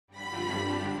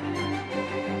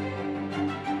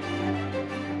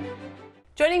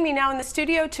Joining me now in the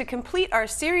studio to complete our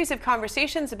series of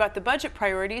conversations about the budget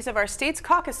priorities of our state's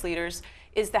caucus leaders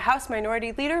is the House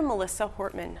Minority Leader, Melissa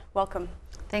Hortman. Welcome.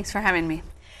 Thanks for having me.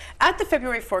 At the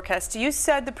February forecast, you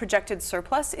said the projected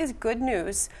surplus is good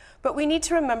news, but we need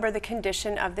to remember the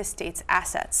condition of the state's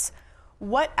assets.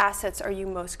 What assets are you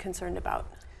most concerned about?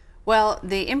 Well,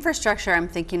 the infrastructure I'm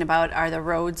thinking about are the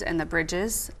roads and the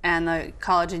bridges and the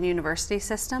college and university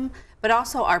system, but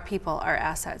also our people, our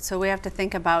assets. So we have to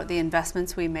think about the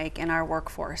investments we make in our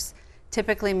workforce.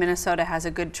 Typically, Minnesota has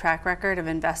a good track record of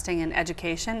investing in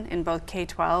education in both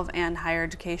K-12 and higher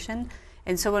education.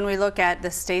 And so when we look at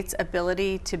the state's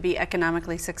ability to be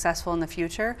economically successful in the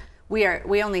future, we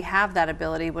only have that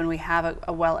ability when we have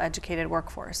a well-educated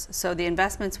workforce. So the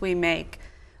investments we make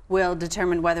will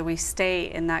determine whether we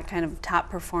stay in that kind of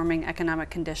top-performing economic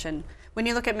condition. When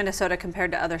you look at Minnesota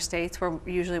compared to other states, we're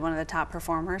usually one of the top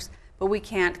performers, but we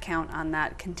can't count on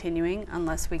that continuing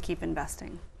unless we keep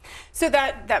investing. So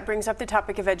that brings up the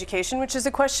topic of education, which is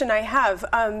a question I have.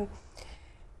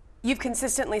 You've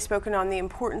consistently spoken on the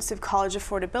importance of college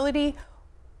affordability.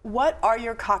 What are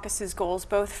your caucus's goals,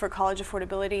 both for college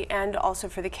affordability and also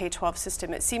for the K-12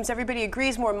 system? It seems everybody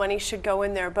agrees more money should go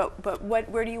in there, but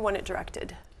where do you want it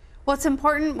directed? Well, it's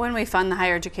important when we fund the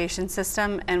higher education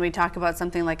system and we talk about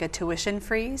something like a tuition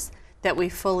freeze that we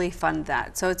fully fund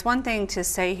that. So it's one thing to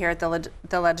say here at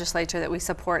the legislature that we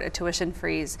support a tuition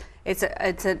freeze. It's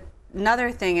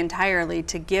another thing entirely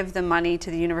to give the money to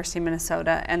the University of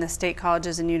Minnesota and the state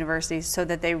colleges and universities so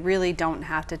that they really don't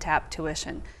have to tap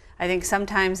tuition. I think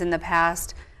sometimes in the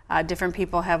past, different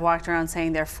people have walked around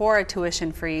saying they're for a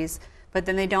tuition freeze, but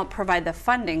then they don't provide the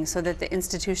funding so that the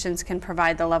institutions can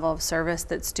provide the level of service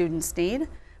that students need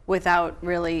without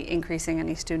really increasing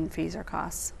any student fees or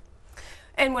costs.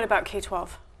 And what about K-12?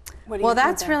 Well,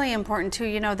 that's really important too.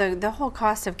 You know, the whole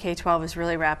cost of K-12 is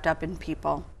really wrapped up in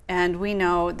people. And we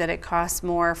know that it costs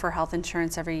more for health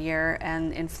insurance every year,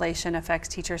 and inflation affects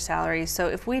teacher salaries. So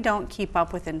if we don't keep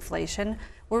up with inflation,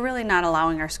 we're really not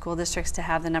allowing our school districts to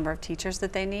have the number of teachers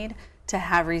that they need to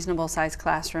have reasonable sized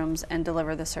classrooms and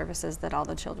deliver the services that all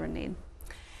the children need.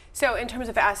 So in terms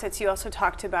of assets, you also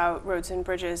talked about roads and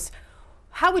bridges.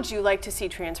 How would you like to see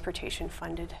transportation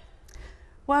funded?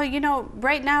 Well, you know,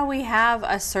 right now we have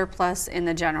a surplus in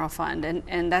the general fund,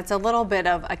 and that's a little bit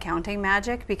of accounting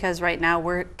magic because right now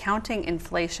we're counting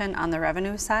inflation on the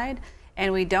revenue side,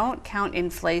 and we don't count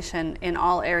inflation in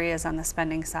all areas on the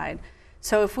spending side.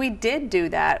 So if we did do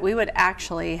that, we would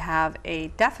actually have a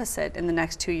deficit in the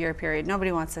next 2-year period.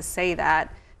 Nobody wants to say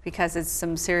that because it's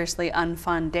some seriously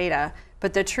unfun data.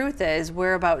 But the truth is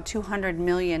we're about $200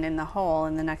 million in the hole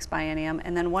in the next biennium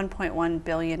and then $1.1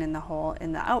 billion in the hole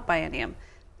in the out biennium,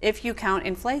 if you count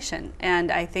inflation.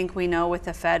 And I think we know with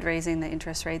the Fed raising the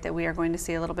interest rate that we are going to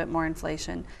see a little bit more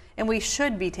inflation, and we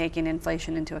should be taking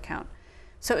inflation into account.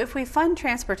 So if we fund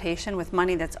transportation with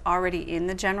money that's already in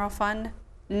the general fund,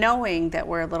 knowing that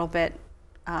we're a little bit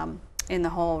in the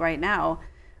hole right now,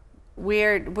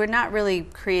 we're not really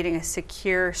creating a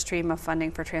secure stream of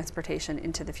funding for transportation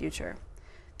into the future.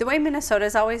 The way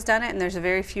Minnesota's always done it, and there's a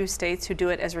very few states who do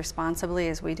it as responsibly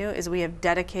as we do, is we have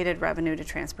dedicated revenue to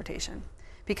transportation.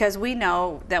 Because we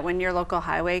know that when your local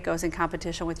highway goes in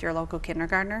competition with your local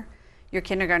kindergartner, your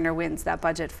kindergartner wins that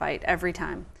budget fight every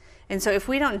time. And so if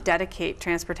we don't dedicate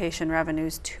transportation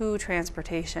revenues to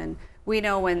transportation, we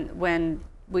know when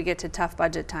we get to tough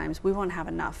budget times, we won't have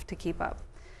enough to keep up.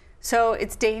 So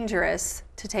it's dangerous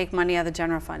to take money out of the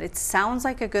general fund. It sounds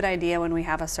like a good idea when we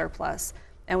have a surplus,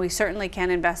 and we certainly can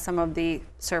invest some of the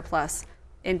surplus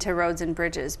into roads and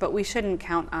bridges, but we shouldn't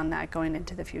count on that going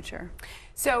into the future.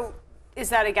 So is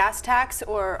that a gas tax,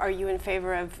 or are you in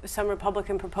favor of some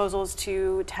Republican proposals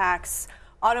to tax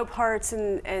auto parts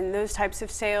and those types of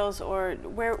sales, or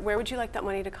where would you like that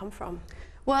money to come from?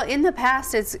 Well, in the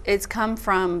past, it's come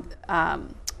from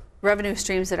revenue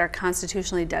streams that are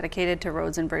constitutionally dedicated to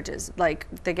roads and bridges, like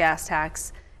the gas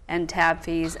tax and tab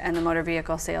fees and the motor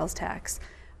vehicle sales tax.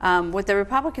 What the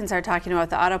Republicans are talking about,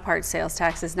 the auto parts sales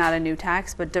tax, is not a new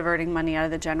tax, but diverting money out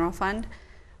of the general fund.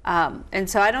 And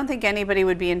so I don't think anybody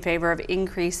would be in favor of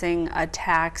increasing a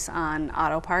tax on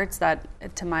auto parts. That,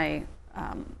 to my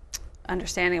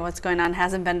understanding of what's going on,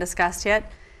 hasn't been discussed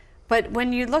yet. But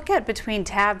when you look at between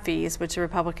tab fees, which the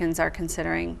Republicans are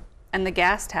considering, and the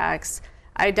gas tax,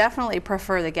 I definitely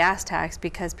prefer the gas tax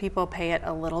because people pay it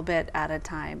a little bit at a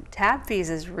time. Tab fees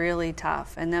is really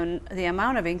tough, and then the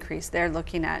amount of increase they're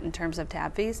looking at in terms of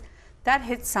tab fees, that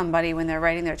hits somebody when they're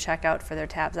writing their check out for their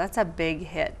tabs. That's a big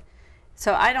hit.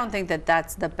 So I don't think that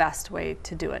that's the best way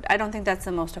to do it. I don't think that's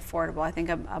the most affordable. I think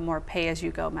a more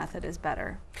pay-as-you-go method is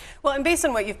better. Well, and based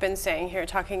on what you've been saying here,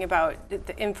 talking about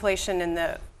the inflation and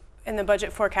the in the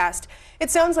budget forecast,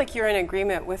 it sounds like you're in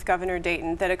agreement with Governor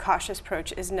Dayton that a cautious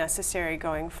approach is necessary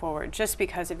going forward, just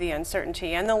because of the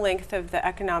uncertainty and the length of the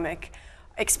economic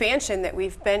expansion that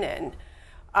we've been in.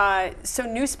 So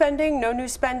new spending, no new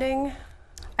spending?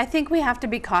 I think we have to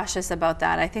be cautious about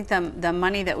that. I think the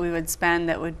money that we would spend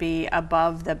that would be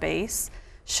above the base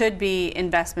should be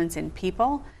investments in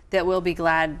people that we'll be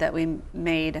glad that we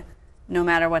made, no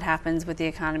matter what happens with the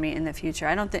economy in the future.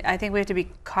 I think we have to be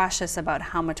cautious about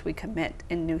how much we commit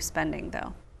in new spending,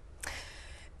 though.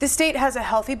 The state has a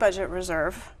healthy budget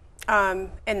reserve, and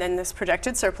then this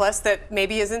projected surplus that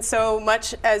maybe isn't so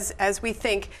much as we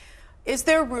think. Is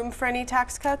there room for any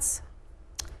tax cuts?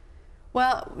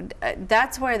 Well,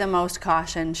 that's where the most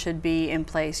caution should be in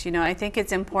place. You know, I think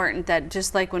it's important that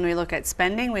just like when we look at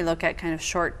spending, we look at kind of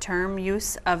short-term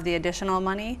use of the additional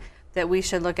money, that we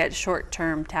should look at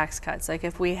short-term tax cuts. Like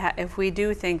if we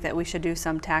do think that we should do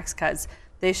some tax cuts,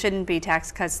 they shouldn't be tax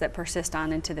cuts that persist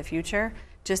on into the future.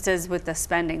 Just as with the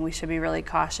spending, we should be really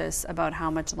cautious about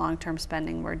how much long-term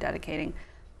spending we're dedicating.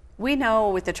 We know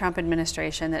with the Trump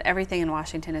administration that everything in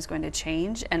Washington is going to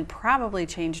change, and probably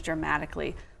change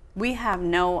dramatically. We have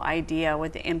no idea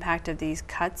what the impact of these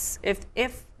cuts,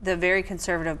 if the very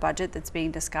conservative budget that's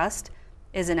being discussed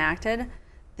is enacted,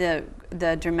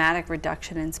 the dramatic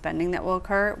reduction in spending that will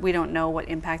occur, we don't know what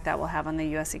impact that will have on the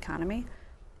U.S. economy.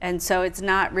 And so it's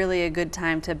not really a good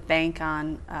time to bank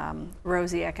on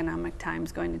rosy economic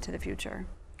times going into the future.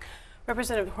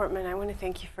 Representative Hortman, I want to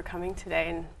thank you for coming today,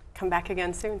 and come back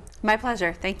again soon. My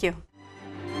pleasure. Thank you.